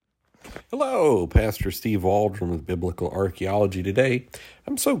Hello, Pastor Steve Waldron with Biblical Archaeology today.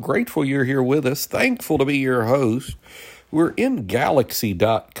 I'm so grateful you're here with us. Thankful to be your host. We're in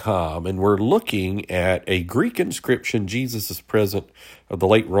galaxy.com and we're looking at a Greek inscription, Jesus is present, of the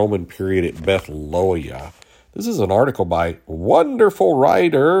late Roman period at Bethloia. This is an article by wonderful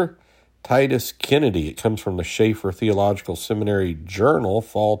writer Titus Kennedy. It comes from the Schaeffer Theological Seminary Journal,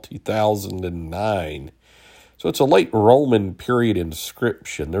 fall 2009. So it's a late Roman period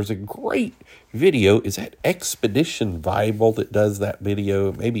inscription. There's a great video. Is that Expedition Bible that does that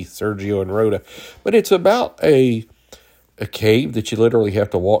video? Maybe Sergio and Rhoda. But it's about a cave that you literally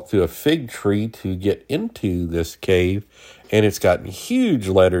have to walk through a fig tree to get into this cave. And it's got huge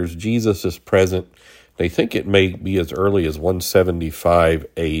letters. Jesus is present. They think it may be as early as 175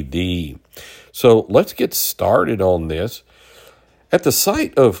 AD. So let's get started on this. At the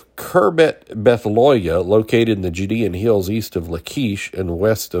site of Khirbet Bethloia, located in the Judean hills east of Lachish and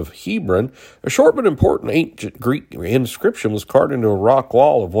west of Hebron, a short but important ancient Greek inscription was carved into a rock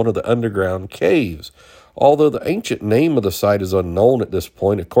wall of one of the underground caves. Although the ancient name of the site is unknown at this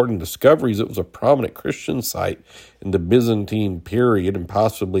point, according to discoveries, it was a prominent Christian site in the Byzantine period and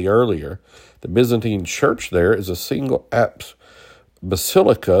possibly earlier. The Byzantine church there is a single apse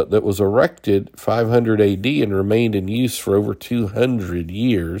basilica that was erected 500 AD and remained in use for over 200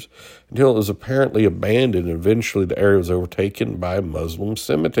 years until it was apparently abandoned and eventually the area was overtaken by a Muslim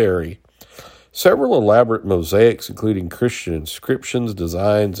cemetery. Several elaborate mosaics, including Christian inscriptions,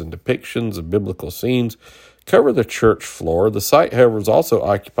 designs, and depictions of biblical scenes, cover the church floor. The site, however, was also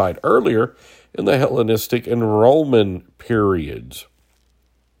occupied earlier in the Hellenistic and Roman periods.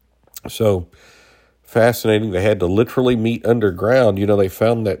 So, fascinating. They had to literally meet underground. You know, they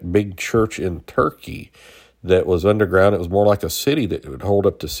found that big church in Turkey that was underground. It was more like a city that would hold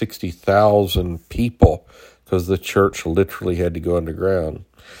up to 60,000 people because the church literally had to go underground.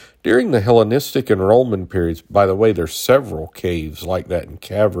 During the Hellenistic and Roman periods, by the way, there's several caves like that in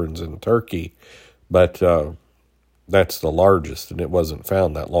caverns in Turkey, but that's the largest, and it wasn't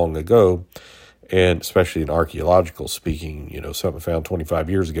found that long ago. And especially in archaeological speaking, you know, something found 25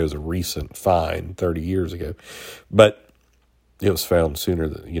 years ago is a recent find, 30 years ago. But it was found sooner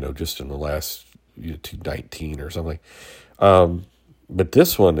than, you know, just in the last 2019 or something. But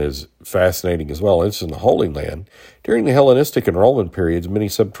this one is fascinating as well. It's in the Holy Land. During the Hellenistic and Roman periods, many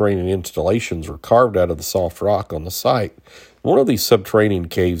subterranean installations were carved out of the soft rock on the site. One of these subterranean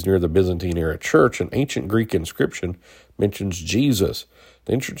caves near the Byzantine-era church, an ancient Greek inscription, mentions Jesus.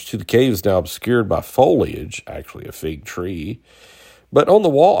 The entrance to the cave is now obscured by foliage, actually a fig tree. But on the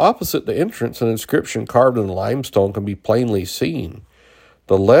wall opposite the entrance, an inscription carved in limestone can be plainly seen.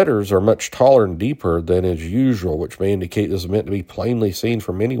 The letters are much taller and deeper than is usual, which may indicate this is meant to be plainly seen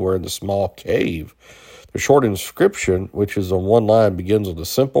from anywhere in the small cave. The short inscription, which is on one line, begins with a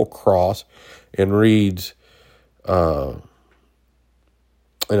simple cross and reads, and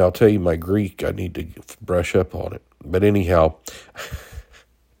I'll tell you my Greek, I need to brush up on it. But anyhow,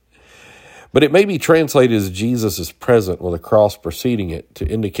 but it may be translated as Jesus is present with a cross preceding it to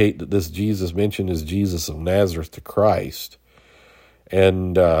indicate that this Jesus mentioned is Jesus of Nazareth, the Christ.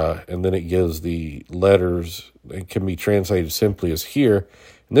 And then it gives the letters. It can be translated simply as here.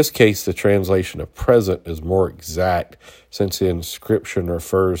 In this case, the translation of present is more exact since the inscription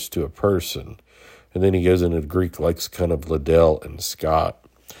refers to a person. And then he goes into the Greek lexicon of Liddell and Scott.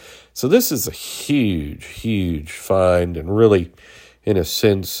 So this is a huge, huge find and really, in a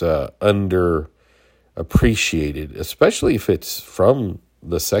sense, underappreciated, especially if it's from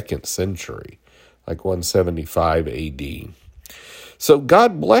the 2nd century, like 175 AD. So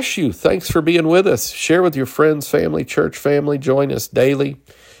God bless you. Thanks for being with us. Share with your friends, family, church family. Join us daily.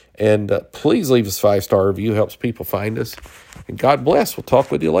 And please leave us a 5-star review. Helps people find us. And God bless. We'll talk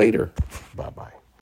with you later. Bye-bye.